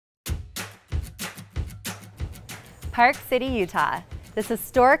Park City, Utah. This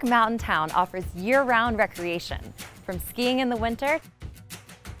historic mountain town offers year-round recreation, from skiing in the winter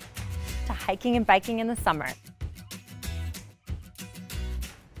to hiking and biking in the summer.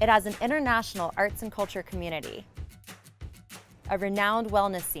 It has an international arts and culture community, a renowned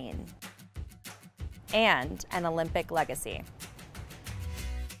wellness scene, and an Olympic legacy.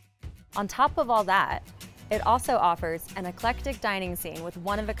 On top of all that, it also offers an eclectic dining scene with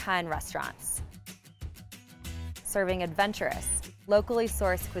one-of-a-kind restaurants, serving adventurous, locally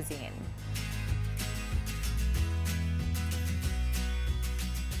sourced cuisine.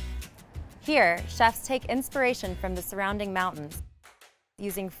 Here, chefs take inspiration from the surrounding mountains,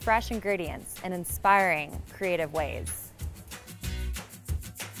 using fresh ingredients in inspiring, creative ways.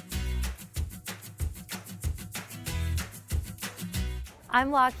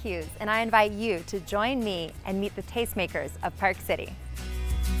 I'm Locke Hughes, and I invite you to join me and meet the tastemakers of Park City.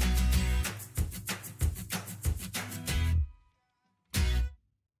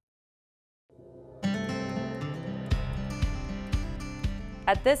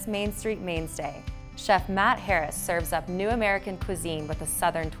 At this Main Street mainstay, Chef Matt Harris serves up new American cuisine with a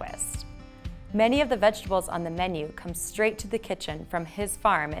Southern twist. Many of the vegetables on the menu come straight to the kitchen from his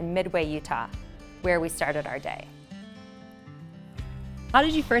farm in Midway, Utah, where we started our day. How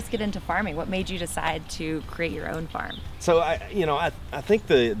did you first get into farming? What made you decide to create your own farm? So I think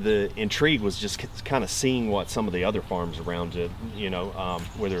the intrigue was just kind of seeing what some of the other farms around it,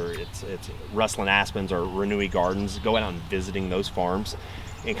 whether it's Rustling Aspens or Renewey Gardens, going out and visiting those farms,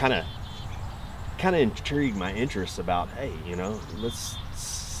 and kind of intrigued my interest about, hey, let's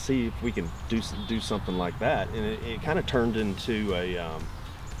see if we can do something like that. And it kind of turned into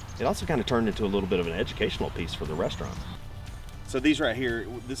it also kind of turned into a little bit of an educational piece for the restaurant. So these right here,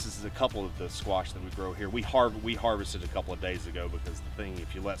 this is a couple of the squash that we grow here. We harvested a couple of days ago, because the thing,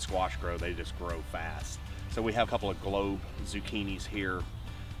 if you let squash grow, they just grow fast. So we have a couple of globe zucchinis here,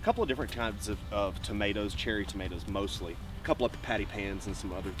 a couple of different types of tomatoes, cherry tomatoes mostly, a couple of patty pans and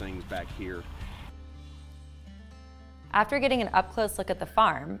some other things back here. After getting an up-close look at the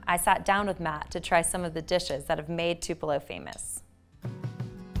farm, I sat down with Matt to try some of the dishes that have made Tupelo famous.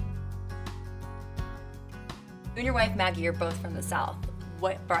 You and your wife Maggie are both from the South.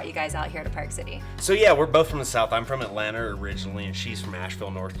 What brought you guys out here to Park City? So yeah, we're both from the South. I'm from Atlanta originally, and she's from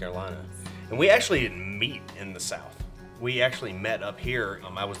Asheville, North Carolina. And we actually didn't meet in the South. We actually met up here.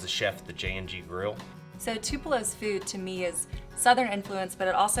 I was the chef at the J&G Grill. So Tupelo's food to me is Southern influence, but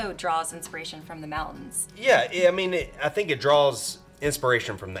it also draws inspiration from the mountains. Yeah, I mean, I think it draws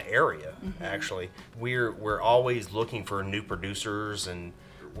inspiration from the area, actually. We're always looking for new producers, and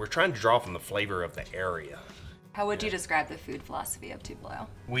we're trying to draw from the flavor of the area. How would you describe the food philosophy of Tupelo?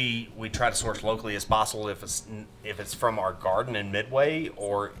 We try to source locally as possible, if it's from our garden in Midway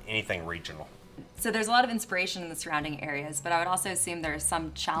or anything regional. So there's a lot of inspiration in the surrounding areas, but I would also assume there are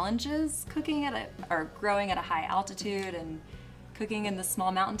some challenges cooking or growing at a high altitude and cooking in this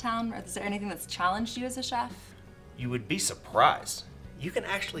small mountain town. Is there anything that's challenged you as a chef? You would be surprised. You can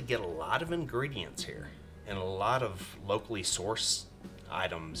actually get a lot of ingredients here and a lot of locally sourced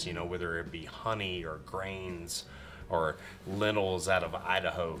items, whether it be honey or grains or lentils out of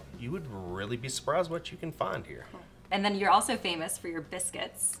Idaho. You would really be surprised what you can find here. And then you're also famous for your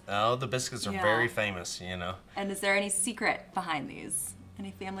biscuits. Oh, the biscuits are very famous, And is there any secret behind these?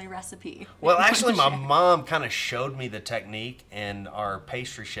 Any family recipe? Well, actually, my mom kind of showed me the technique, and our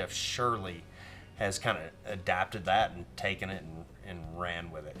pastry chef, Shirley, has kind of adapted that and taken it and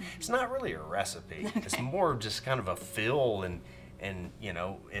ran with it. It's not really a recipe. Okay. It's more just kind of a feel, and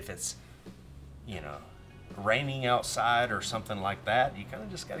if it's, raining outside or something like that, you kind of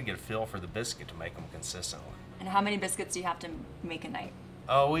just got to get a feel for the biscuit to make them consistently. And how many biscuits do you have to make a night?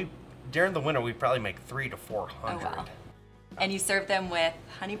 Oh, during the winter, we probably make 300 to 400. Oh, wow. And you serve them with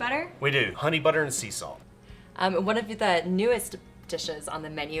honey butter? We do. Honey butter and sea salt. One of the newest dishes on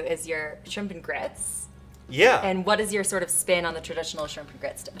the menu is your shrimp and grits. Yeah. And what is your sort of spin on the traditional shrimp and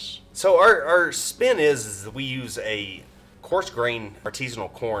grits dish? So our spin is that we use a coarse grain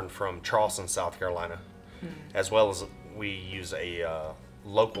artisanal corn from Charleston, South Carolina, as well as we use a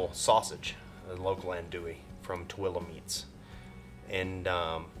local sausage, a local andouille from Tupelo Meats, and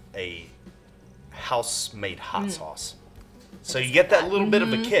a house-made hot sauce. So you get that little bit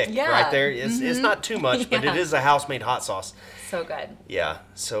of a kick right there. It's not too much, but it is a house-made hot sauce. So good. Yeah,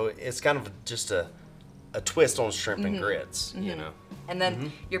 so it's kind of just a twist on shrimp and grits, And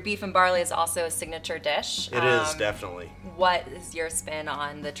then your beef and barley is also a signature dish. It is, definitely. What is your spin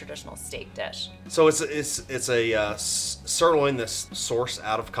on the traditional steak dish? So it's a sirloin that's sourced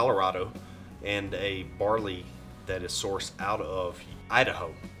out of Colorado, and a barley that is sourced out of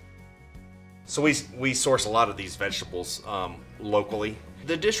Idaho. So we source a lot of these vegetables locally.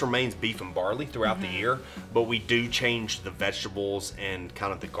 The dish remains beef and barley throughout the year, but we do change the vegetables and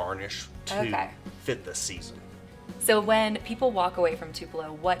kind of the garnish to fit the season. So when people walk away from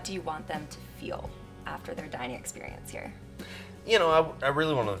Tupelo, what do you want them to feel after their dining experience here? You know, I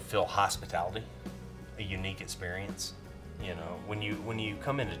really want to feel hospitality, a unique experience. You know, when you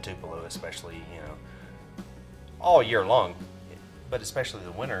come into Tupelo, especially, you know, all year long, but especially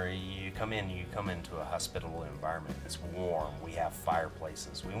the winter, you come into a hospitable environment. It's warm. We have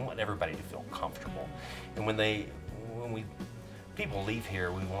fireplaces. We want everybody to feel comfortable. And when people leave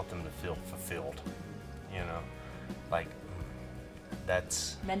here, we want them to feel fulfilled. You know, like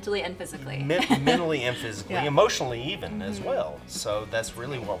that's mentally and physically. Mentally and physically, Yeah. emotionally even as well. So that's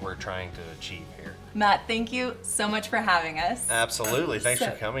really what we're trying to achieve here. Matt, thank you so much for having us. Absolutely. Thanks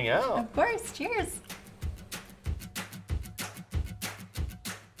for coming out. Of course. Cheers.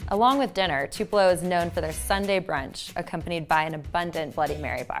 Along with dinner, Tupelo is known for their Sunday brunch, accompanied by an abundant Bloody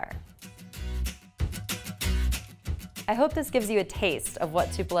Mary bar. I hope this gives you a taste of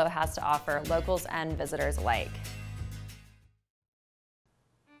what Tupelo has to offer locals and visitors alike.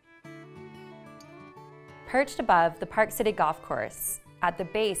 Perched above the Park City Golf Course, at the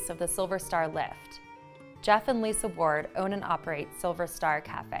base of the Silver Star Lift, Jeff and Lisa Ward own and operate Star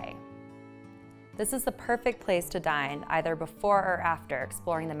Café. This is the perfect place to dine either before or after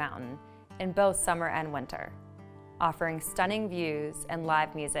exploring the mountain in both summer and winter, offering stunning views and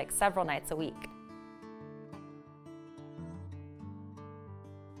live music several nights a week.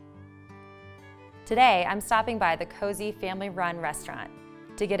 Today, I'm stopping by the cozy family-run restaurant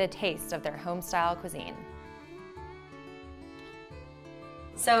to get a taste of their home-style cuisine.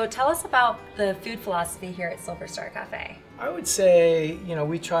 So tell us about the food philosophy here at Star Café. I would say, you know,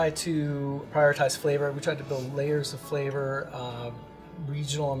 we try to prioritize flavor. We try to build layers of flavor,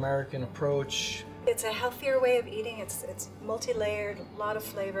 regional American approach. It's a healthier way of eating. It's multi-layered, a lot of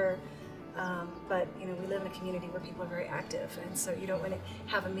flavor, but you know, we live in a community where people are very active, and so you don't want to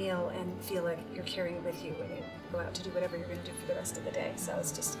have a meal and feel like you're carrying it with you when you go out to do whatever you're going to do for the rest of the day. So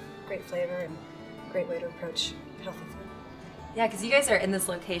it's just great flavor and a great way to approach healthy food. Yeah, because you guys are in this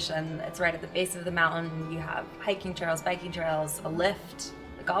location. It's right at the base of the mountain. You have hiking trails, biking trails, a lift,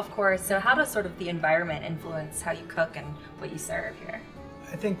 a golf course. So how does sort of the environment influence how you cook and what you serve here?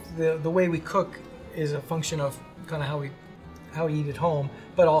 I think the way we cook is a function of kind of how we eat at home,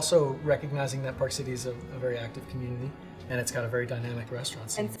 but also recognizing that Park City is a very active community and it's got a very dynamic restaurant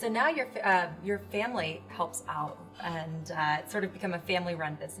scene. And so now your family helps out, and it's sort of become a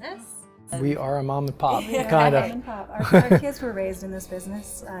family-run business. We are a mom and pop, Yeah, kind mom of. and pop. Our kids were raised in this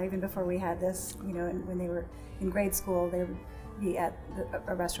business even before we had this. You know, and when they were in grade school, they would be at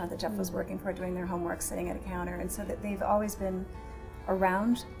a restaurant that Jeff was working for, doing their homework, sitting at a counter, and so that they've always been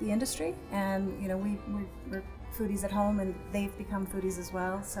around the industry. And you know, we're foodies at home, and they've become foodies as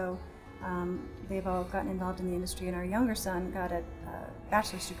well. So they've all gotten involved in the industry, and our younger son got a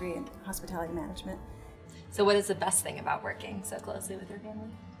bachelor's degree in hospitality management. So what is the best thing about working so closely with your family?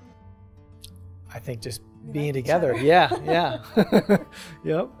 I think just being together. Yeah.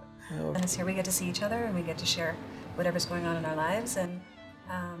 Yep. And it's here we get to see each other, and we get to share whatever's going on in our lives. And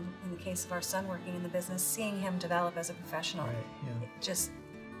in the case of our son working in the business, seeing him develop as a professional, it just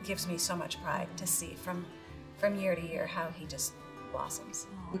gives me so much pride to see from year to year how he just blossoms.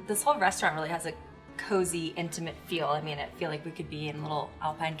 This whole restaurant really has a cozy, intimate feel. I mean, I feel like we could be in a little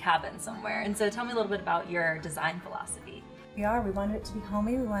alpine cabin somewhere. And so tell me a little bit about your design philosophy. We wanted it to be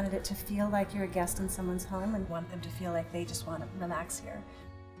homey. We wanted it to feel like you're a guest in someone's home, and want them to feel like they just want to relax here.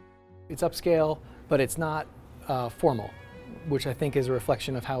 It's upscale, but it's not formal, which I think is a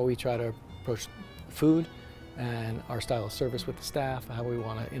reflection of how we try to approach food and our style of service with the staff, how we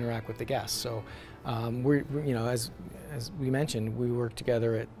want to interact with the guests. So we're you know, as we mentioned, we work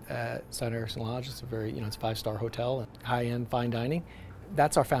together at St. Erickson Lodge. It's a very, you know, it's a 5-star hotel, high-end fine dining.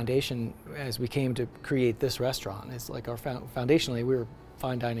 That's our foundation as we came to create this restaurant. It's like our foundationally, we were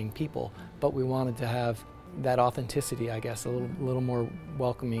fine dining people, but we wanted to have that authenticity, I guess, a little more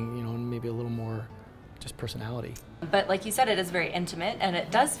welcoming, you know, and maybe a little more just personality. But like you said, it is very intimate, and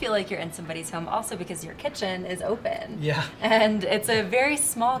it does feel like you're in somebody's home also because your kitchen is open. Yeah. And it's a very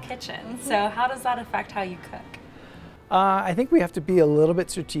small kitchen. So how does that affect how you cook? I think we have to be a little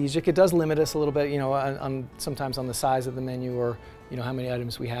bit strategic. It does limit us a little bit, you know, sometimes on the size of the menu or, you know, how many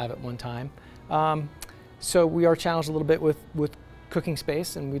items we have at one time. So we are challenged a little bit with cooking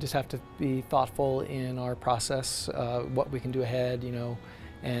space, and we just have to be thoughtful in our process, what we can do ahead, you know,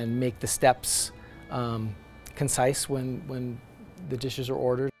 and make the steps concise when the dishes are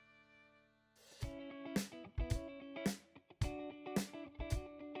ordered.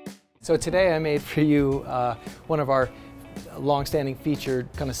 So today I made for you one of our long-standing featured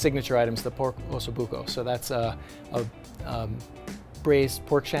kind of signature items, the pork ossobuco. So that's a braised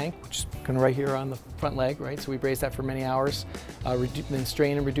pork shank, which is kind of right here on the front leg, right? So we braise that for many hours, then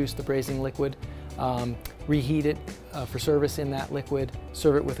strain and reduce the braising liquid, reheat it for service in that liquid,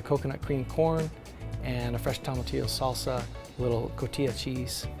 serve it with a coconut cream corn and a fresh tomatillo salsa, a little cotija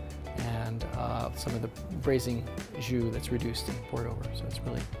cheese, and some of the braising jus that's reduced and poured over. So it's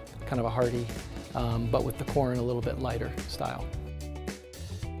really kind of a hearty, but with the corn a little bit lighter style.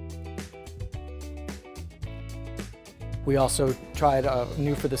 We also tried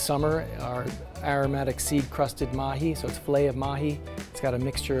new for the summer, our aromatic seed crusted mahi. So it's filet of mahi. It's got a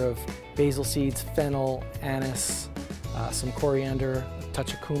mixture of basil seeds, fennel, anise, some coriander, a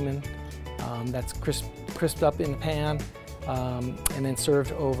touch of cumin. That's crisped up in the pan and then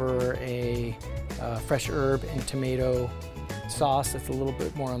served over a fresh herb and tomato sauce that's a little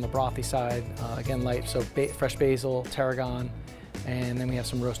bit more on the brothy side, again light, so fresh basil, tarragon, and then we have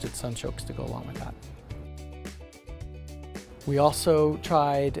some roasted sunchokes to go along with that. We also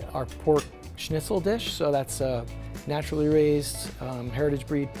tried our pork schnitzel dish, so that's a naturally raised heritage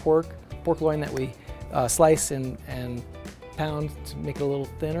breed pork loin that we slice and pound to make it a little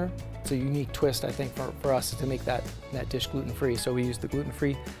thinner. It's a unique twist, I think, for us to make that dish gluten-free. So we use the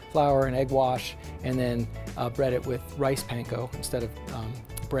gluten-free flour and egg wash, and then bread it with rice panko instead of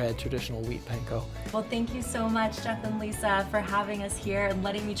bread, traditional wheat panko. Well, thank you so much, Jeff and Lisa, for having us here and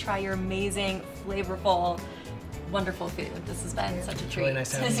letting me try your amazing, flavorful, wonderful food. This has been such a treat. Really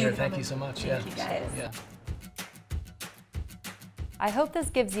nice having you here. Thank you so much. Thank you guys. Yeah. I hope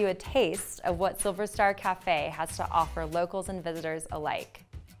this gives you a taste of what Silver Star Cafe has to offer locals and visitors alike.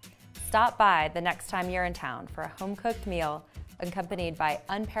 Stop by the next time you're in town for a home-cooked meal accompanied by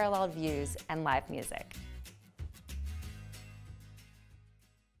unparalleled views and live music.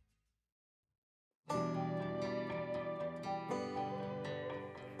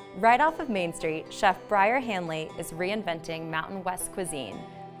 Right off of Main Street, Chef Briar Hanley is reinventing Mountain West cuisine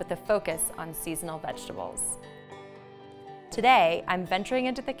with a focus on seasonal vegetables. Today, I'm venturing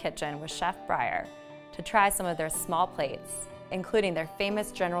into the kitchen with Chef Briar to try some of their small plates, including their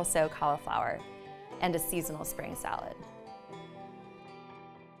famous General Tso cauliflower and a seasonal spring salad.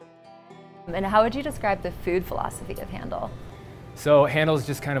 And how would you describe the food philosophy of Handle? So Handle is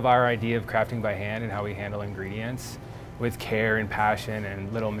just kind of our idea of crafting by hand and how we handle ingredients with care and passion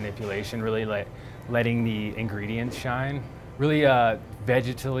and little manipulation, really letting the ingredients shine. Really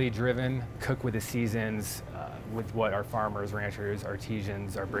vegetally driven, cook with the seasons, with what our farmers, ranchers,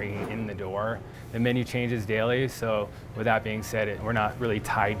 artisans are bringing in the door. The menu changes daily, so with that being said, we're not really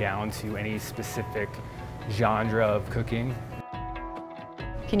tied down to any specific genre of cooking.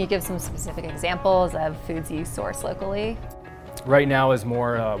 Can you give some specific examples of foods you source locally? Right now is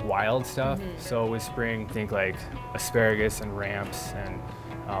more wild stuff. So with spring, think like asparagus and ramps and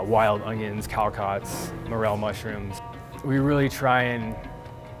wild onions, calcots, morel mushrooms. We really try and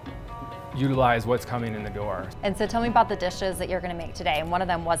utilize what's coming in the door. And so tell me about the dishes that you're going to make today. And one of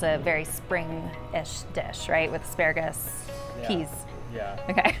them was a very spring-ish dish, right? With asparagus, peas. Yeah.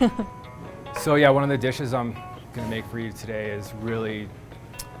 Okay. So yeah, one of the dishes I'm going to make for you today is really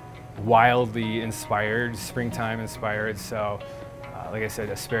wildly inspired, springtime inspired. So like I said,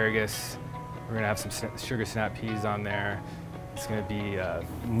 asparagus, we're going to have some sugar snap peas on there. It's going to be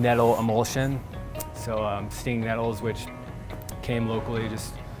nettle emulsion. So stinging nettles, which came locally,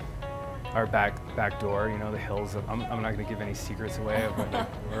 just our back door, you know, the hills of, I'm not going to give any secrets away of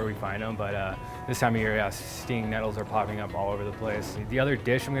where we find them, but this time of year, yeah, stinging nettles are popping up all over the place. The other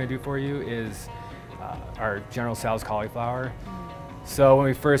dish I'm going to do for you is our General Tso's cauliflower. So when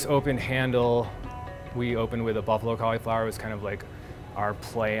we first opened Handle, we opened with a buffalo cauliflower. It was kind of like our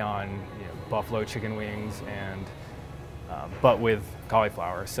play on, you know, buffalo chicken wings, and but with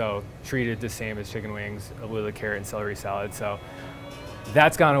cauliflower. So treated the same as chicken wings with a carrot and celery salad. So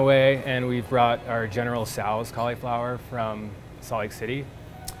that's gone away, and we've brought our General Tso's cauliflower from Salt Lake City.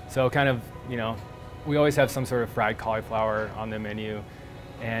 So kind of, you know, we always have some sort of fried cauliflower on the menu,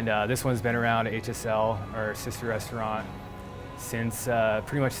 and this one's been around at HSL, our sister restaurant, since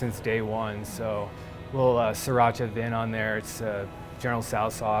pretty much since day one. So we'll sriracha vin on there. It's General Tso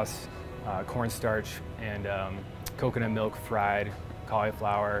sauce, cornstarch, and coconut milk fried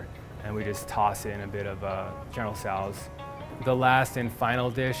cauliflower, and we just toss in a bit of General Tso's. The last and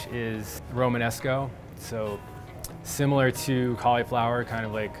final dish is Romanesco. So similar to cauliflower, kind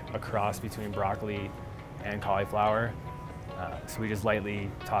of like a cross between broccoli and cauliflower. So we just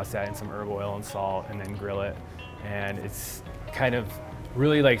lightly toss that in some herb oil and salt and then grill it. And it's kind of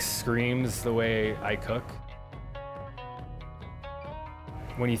really like screams the way I cook.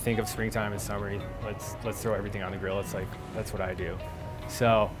 when you think of springtime and summer, let's throw everything on the grill. It's like, that's what I do.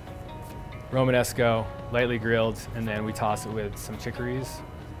 So Romanesco, lightly grilled, and then we toss it with some chicories,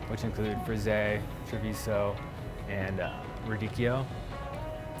 which include frisée, treviso, and radicchio.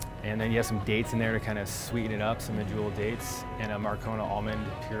 And then you have some dates in there to kind of sweeten it up, some medjool dates, and a Marcona almond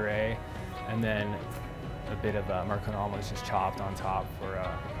puree, and then a bit of Marcona almonds just chopped on top for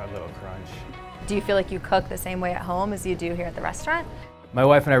a little crunch. Do you feel like you cook the same way at home as you do here at the restaurant? My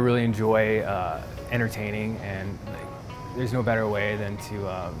wife and I really enjoy entertaining, and there's no better way than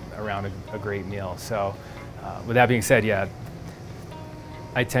to around a great meal. So with that being said, yeah,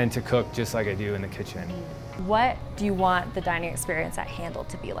 I tend to cook just like I do in the kitchen. What do you want the dining experience at Handle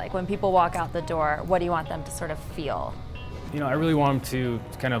to be like? When people walk out the door, what do you want them to sort of feel? You know, I really want them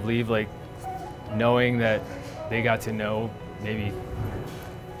to kind of leave like knowing that they got to know maybe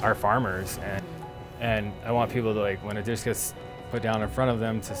our farmers, and I want people to, like, when a dish gets put down in front of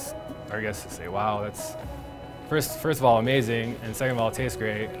them, to, or I guess to say, wow, that's first of all amazing, and second of all, it tastes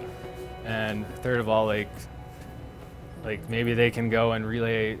great, and third of all, like maybe they can go and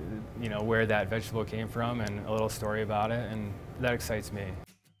relay, you know, where that vegetable came from and a little story about it, and that excites me.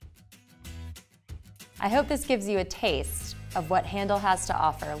 I hope this gives you a taste of what Handle has to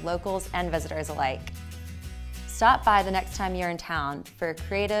offer locals and visitors alike. Stop by the next time you're in town for a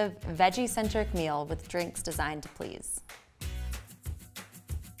creative, veggie-centric meal with drinks designed to please.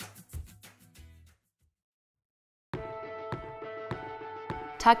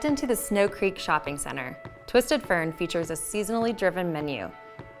 Tucked into the Snow Creek Shopping Center, Twisted Fern features a seasonally driven menu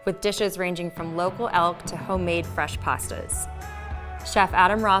with dishes ranging from local elk to homemade fresh pastas. Chef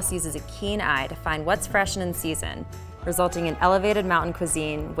Adam Ross uses a keen eye to find what's fresh and in season, resulting in elevated mountain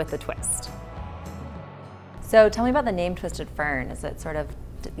cuisine with a twist. So tell me about the name Twisted Fern. Is it sort of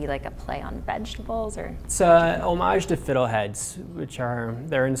to be like a play on vegetables, or? It's an homage to fiddleheads, which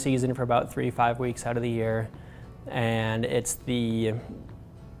they're in season for about 3-5 weeks out of the year, and it's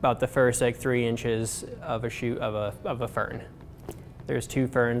about the first like 3 inches of a shoot of a fern. There's 2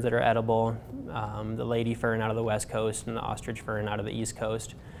 ferns that are edible, the lady fern out of the west coast and the ostrich fern out of the east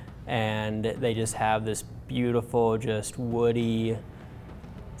coast. And they just have this beautiful, just woody,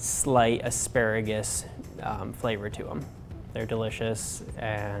 slight asparagus flavor to them. They're delicious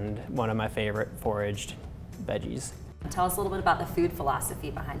and one of my favorite foraged veggies. Tell us a little bit about the food philosophy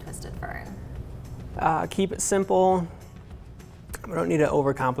behind Twisted Fern. Keep it simple. We don't need to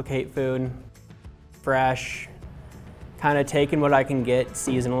overcomplicate food. Fresh, kind of taking what I can get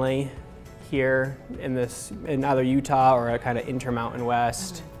seasonally here in either Utah or a kind of intermountain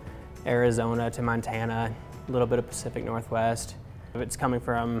west, Arizona to Montana, a little bit of Pacific Northwest. If it's coming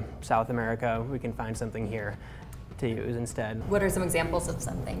from South America, we can find something here to use instead. What are some examples of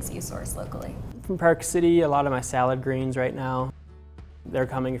some things you source locally? From Park City, a lot of my salad greens right now. They're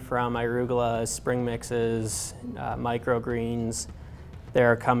coming from arugula, spring mixes, microgreens.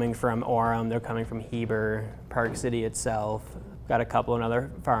 They're coming from Orem, they're coming from Heber, Park City itself. Got a couple of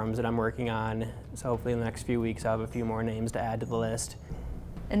other farms that I'm working on, so hopefully in the next few weeks I'll have a few more names to add to the list.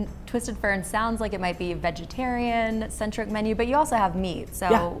 And Twisted Fern sounds like it might be a vegetarian-centric menu, but you also have meat, so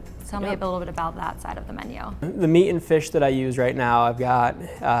yeah. Tell me a little bit about that side of the menu. The meat and fish that I use right now, I've got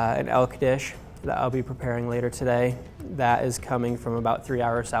an elk dish that I'll be preparing later today. That is coming from about 3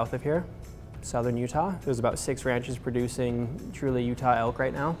 hours south of here, southern Utah. There's about 6 ranches producing truly Utah elk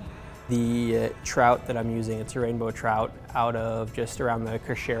right now. The trout that I'm using, it's a rainbow trout out of just around the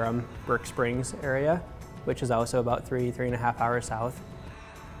Casherum, Brook Springs area, which is also about 3.5 hours south.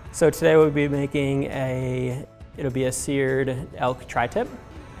 So today we'll be making it'll be a seared elk tri-tip,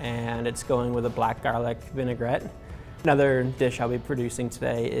 and it's going with a black garlic vinaigrette. Another dish I'll be producing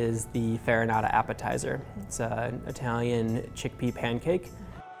today is the farinata appetizer. It's an Italian chickpea pancake.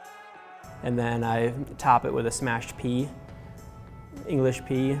 And then I top it with a smashed pea, English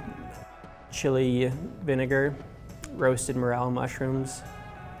pea, chili vinegar, roasted morel mushrooms,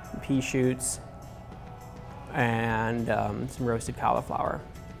 pea shoots, and some roasted cauliflower.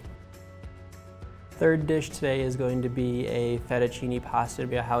 Third dish today is going to be a fettuccine pasta.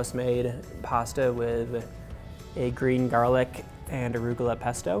 It'll be a house-made pasta with a green garlic and arugula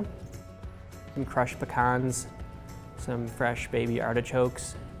pesto, some crushed pecans, some fresh baby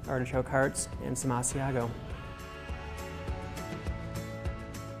artichokes, artichoke hearts, and some Asiago.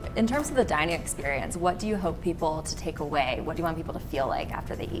 In terms of the dining experience, what do you hope people to take away? What do you want people to feel like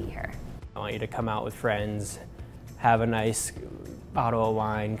after they eat here? I want you to come out with friends, have a nice bottle of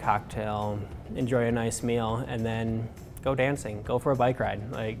wine, cocktail, enjoy a nice meal, and then go dancing, go for a bike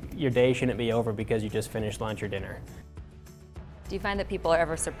ride. Like, your day shouldn't be over because you just finished lunch or dinner. Do you find that people are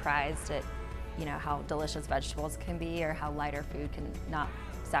ever surprised at you know, how delicious vegetables can be or how lighter food can not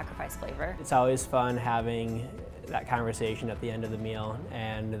sacrifice flavor. It's always fun having that conversation at the end of the meal,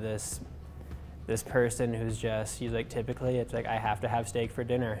 and this person who's just, he's like, typically it's like, I have to have steak for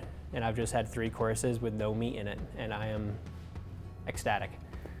dinner, and I've just had 3 courses with no meat in it, and I am ecstatic.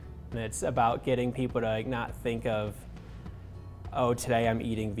 And it's about getting people to like not think of, oh, today I'm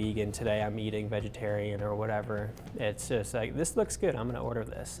eating vegan, today I'm eating vegetarian or whatever. It's just like, this looks good, I'm gonna order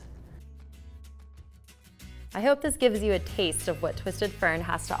this. I hope this gives you a taste of what Twisted Fern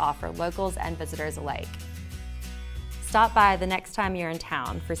has to offer locals and visitors alike. Stop by the next time you're in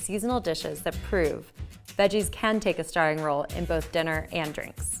town for seasonal dishes that prove veggies can take a starring role in both dinner and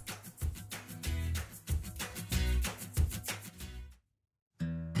drinks.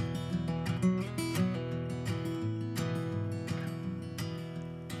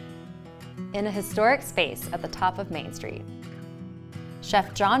 In a historic space at the top of Main Street,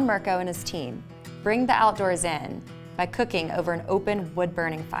 Chef John Mirko and his team bring the outdoors in by cooking over an open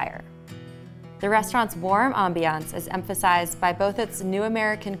wood-burning fire. The restaurant's warm ambiance is emphasized by both its new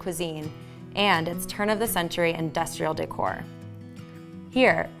American cuisine and its turn-of-the-century industrial decor.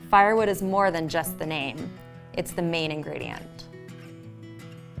 Here, firewood is more than just the name, it's the main ingredient.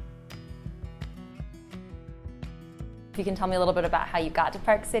 If you can tell me a little bit about how you got to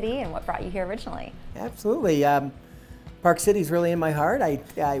Park City and what brought you here originally. Absolutely. Park City's really in my heart.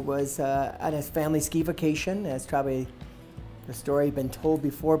 I was on a family ski vacation. That's probably a story been told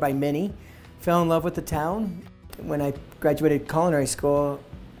before by many. Fell in love with the town. When I graduated culinary school,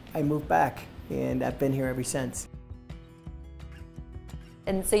 I moved back, and I've been here ever since.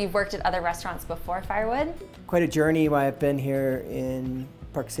 And so you've worked at other restaurants before Firewood? Quite a journey while I've been here in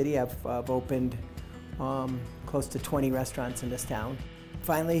Park City. I've opened close to 20 restaurants in this town.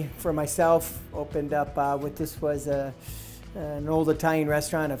 Finally, for myself, opened up what this was an old Italian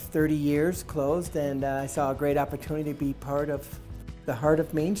restaurant of 30 years, closed, and I saw a great opportunity to be part of the heart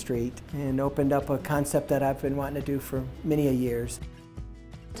of Main Street and opened up a concept that I've been wanting to do for many years.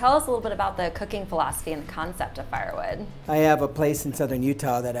 Tell us a little bit about the cooking philosophy and the concept of Firewood. I have a place in southern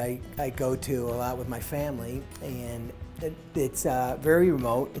Utah that I go to a lot with my family, and it's very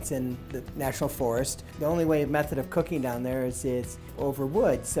remote. It's in the national forest. The only method of cooking down there is it's over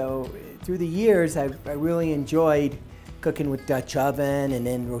wood. So through the years, I really enjoyed cooking with Dutch oven and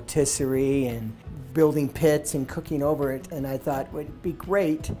then rotisserie and building pits and cooking over it. And I thought it would be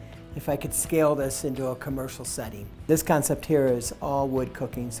great if I could scale this into a commercial setting. This concept here is all wood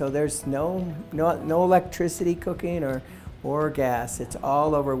cooking. So there's no electricity cooking or gas. It's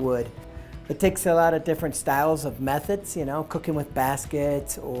all over wood. It takes a lot of different styles of methods, you know, cooking with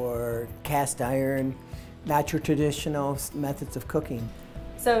baskets or cast iron, not your traditional methods of cooking.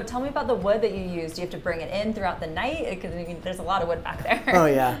 So tell me about the wood that you use. Do you have to bring it in throughout the night? Because I mean, there's a lot of wood back there. Oh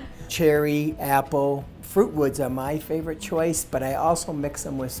yeah, cherry, apple, fruit woods are my favorite choice, but I also mix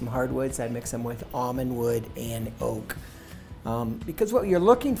them with some hardwoods. I mix them with almond wood and oak. Because what you're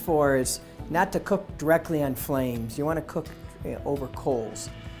looking for is not to cook directly on flames. You want to cook over coals.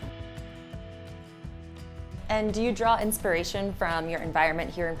 And do you draw inspiration from your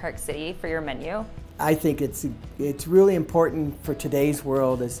environment here in Park City for your menu? I think it's really important for today's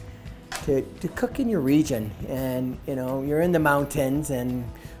world is to cook in your region. And you know, you're in the mountains, and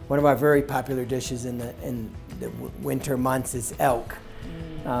one of our very popular dishes in the winter months is elk.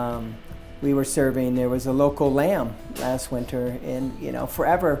 We were serving, there was a local lamb last winter, and you know,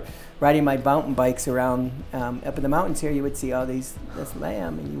 forever riding my mountain bikes around up in the mountains here, you would see all this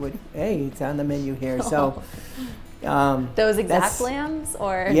lamb, and you would, hey, it's on the menu here. So those exact lambs,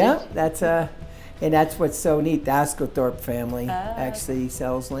 or yeah, and that's what's so neat. The Ascothorpe family actually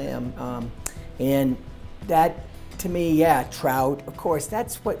sells lamb, and that to me, yeah, trout. Of course,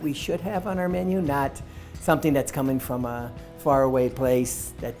 that's what we should have on our menu, not something that's coming from a faraway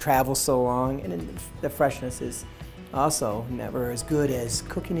place that travels so long, and then the freshness is also never as good as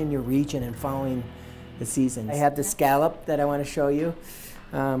cooking in your region and following the seasons. I have the scallop that I want to show you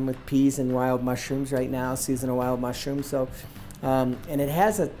with peas and wild mushrooms right now, seasonal wild mushrooms. So, and it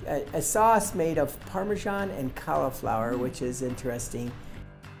has a sauce made of Parmesan and cauliflower, which is interesting.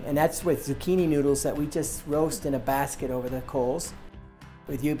 And that's with zucchini noodles that we just roast in a basket over the coals.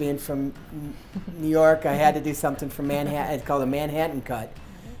 With you being from New York, I had to do something from Manhattan. It's called a Manhattan cut.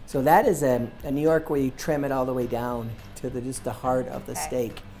 So that is a New York where you trim it all the way down to just the heart of the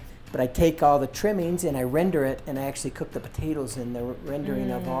steak. But I take all the trimmings and I render it, and I actually cook the potatoes in the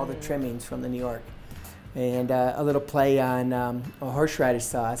rendering of all the trimmings from the New York. And a little play on a horseradish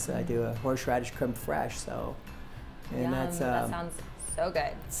sauce. I do a horseradish creme fraiche. So, and that sounds so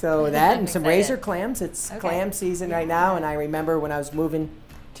good. So that and some razor clams. It's clam season right now, and I remember when I was moving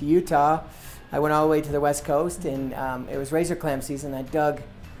to Utah, I went all the way to the West Coast, and it was razor clam season. I dug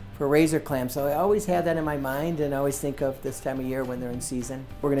for razor clam, so I always had that in my mind, and I always think of this time of year when they're in season.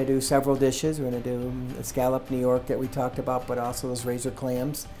 We're going to do several dishes. We're going to do the scallop New York that we talked about, but also those razor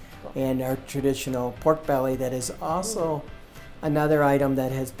clams, and our traditional pork belly that is also another item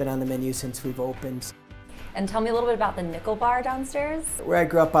that has been on the menu since we've opened. And tell me a little bit about the nickel bar downstairs. Where I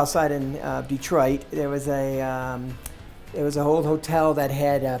grew up outside in Detroit, there was a old hotel that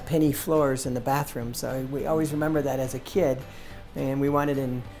had penny floors in the bathroom, so we always remember that as a kid, and we wanted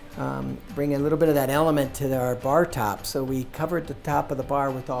to bring a little bit of that element to our bar top, so we covered the top of the bar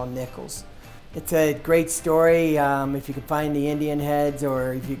with all nickels. It's a great story. If you can find the Indian heads,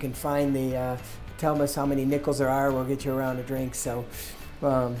 or if you can find the, tell us how many nickels there are, we'll get you around a drink. So,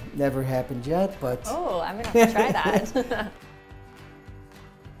 never happened yet, but. Oh, I'm gonna have to try that.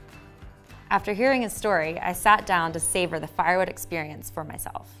 After hearing his story, I sat down to savor the Firewood experience for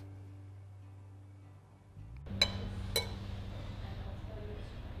myself.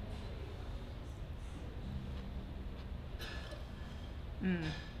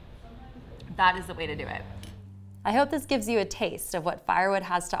 That is the way to do it. I hope this gives you a taste of what Firewood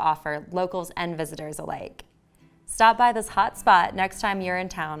has to offer locals and visitors alike. Stop by this hot spot next time you're in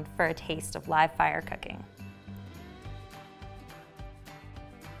town for a taste of live fire cooking.